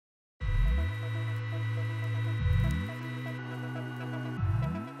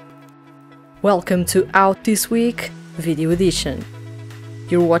Welcome to Out This Week Video Edition.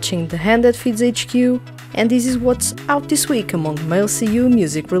 You're watching the hand that feeds HQ, and this is what's out this week among male seiyuu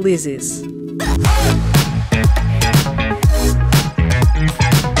music releases.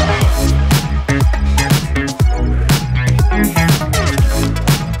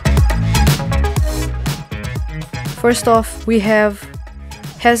 First off, we have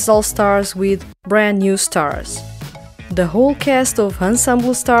Has All Stars with Brand New Stars. The whole cast of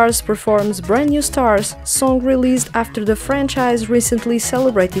Ensemble Stars performs Brand New Stars, song released after the franchise recently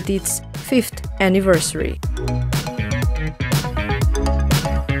celebrated its 5th anniversary.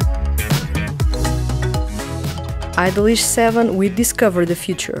 IDOLiSH7 with Discover the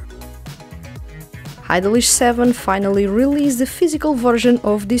Future. IDOLiSH7 finally released the physical version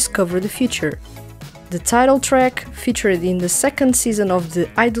of Discover the Future. The title track, featured in the second season of the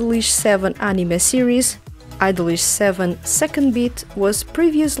IDOLiSH7 anime series, IDOLiSH7 Second Beat, was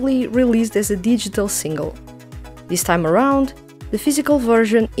previously released as a digital single. This time around, the physical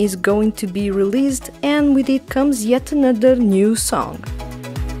version is going to be released, and with it comes yet another new song.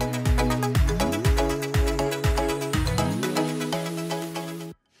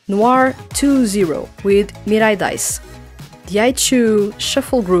 Noir 2-0 with Mirai Dice. The IDOLiSH7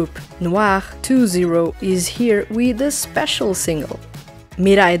 shuffle group Noir 2-0 is here with a special single.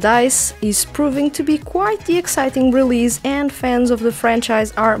 Mirai Dice is proving to be quite the exciting release, and fans of the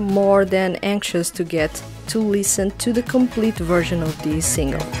franchise are more than anxious to get to listen to the complete version of this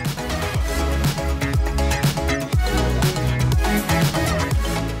single.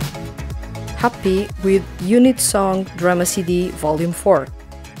 Happy with Unit Song Drama CD Volume 4.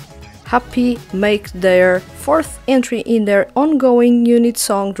 Happy make their 4th entry in their ongoing Unit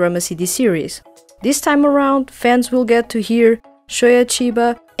Song Drama CD series. This time around, fans will get to hear Shoya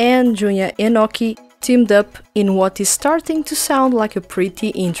Chiba and Junya Enoki teamed up in what is starting to sound like a pretty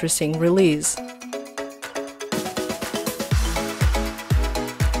interesting release.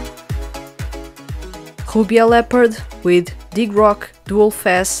 RUBIA Leopard with Dig Rock Dual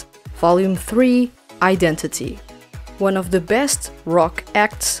Fest Volume 3 Identity. One of the best rock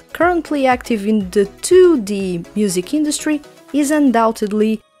acts currently active in the 2D music industry is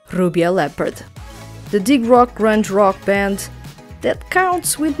undoubtedly RUBIA Leopard. The dig rock grunge rock band that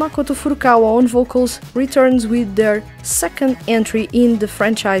counts with Makoto Furukawa on vocals returns with their second entry in the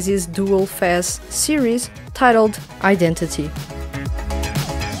franchise's Dual Phase series titled Identity.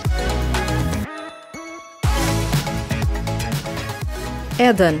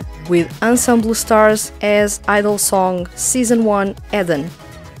 Eden with Ensemble Stars as idol song Season 1 Eden.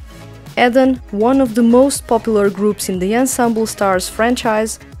 Eden, one of the most popular groups in the Ensemble Stars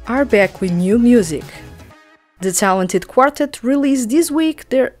franchise, are back with new music. The talented quartet released this week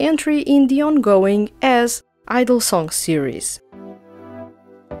their entry in the ongoing As Idol Song series.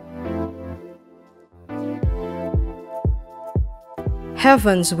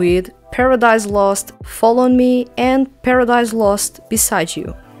 Heavens with Paradise Lost, Fall on Me and Paradise Lost Beside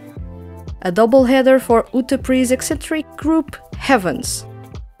You. A double-header for Utapri's eccentric group Heavens.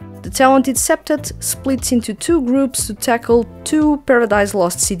 The talented septet splits into two groups to tackle two Paradise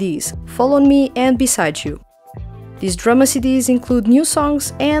Lost CDs, Fall on Me and Beside You. These drama CDs include new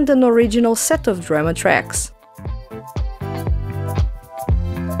songs and an original set of drama tracks.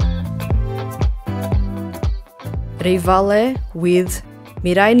 Vale with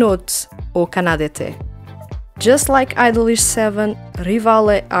Mirai Notes o Kanadete. Just like IDOLiSH7,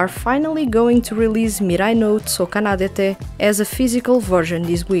 Vale are finally going to release Mirai Notes o Kanadete as a physical version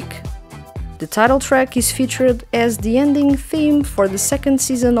this week. The title track is featured as the ending theme for the second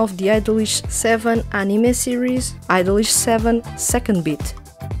season of the IDOLiSH7 anime series, IDOLiSH7 Second Beat.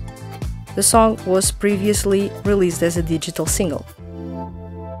 The song was previously released as a digital single.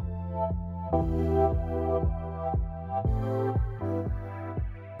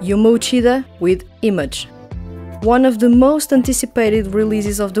 Yuma Uchida with Image. One of the most anticipated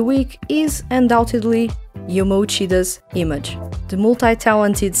releases of the week is undoubtedly Yuma Uchida's Image. The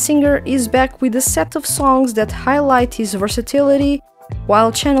multi-talented singer is back with a set of songs that highlight his versatility while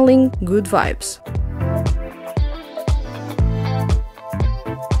channeling good vibes.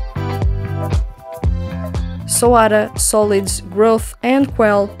 Soara, Solid's Growth and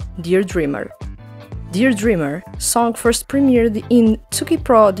Quell, Dear Dreamer. Dear Dreamer, song first premiered in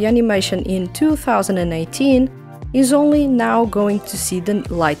Tsukipro the animation in 2018, is only now going to see the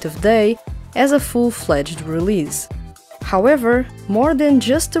light of day as a full-fledged release. However, more than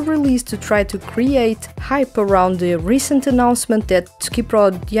just a release to try to create hype around the recent announcement that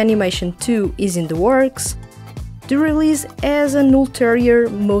Tsukipro the Animation 2 is in the works, the release has an ulterior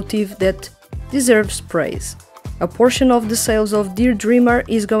motive that deserves praise. A portion of the sales of Dear Dreamer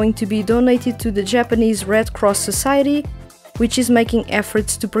is going to be donated to the Japanese Red Cross Society, which is making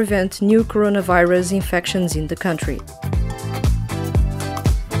efforts to prevent new coronavirus infections in the country.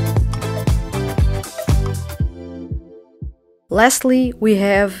 Lastly, we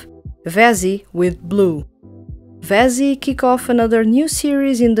have VENS with Blue. VENS kick off another new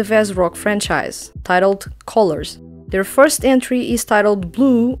series in the VENS rock franchise, titled Colors. Their first entry is titled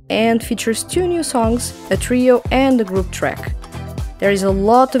Blue and features 2 new songs, a trio and a group track. There is a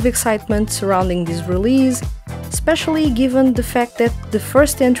lot of excitement surrounding this release, especially given the fact that the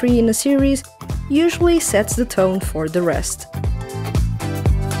first entry in a series usually sets the tone for the rest.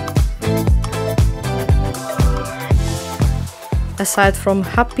 Aside from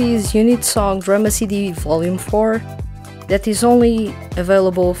Happy's unit song Drama CD Volume 4, that is only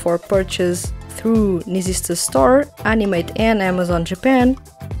available for purchase through Nisista's store, Animate and Amazon Japan,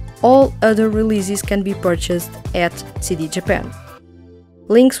 all other releases can be purchased at CD Japan.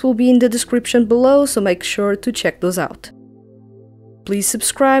 Links will be in the description below, so make sure to check those out. Please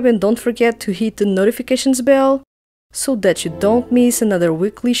subscribe and don't forget to hit the notifications bell so that you don't miss another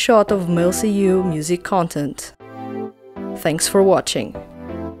weekly shot of male seiyuu music content. Thanks for watching.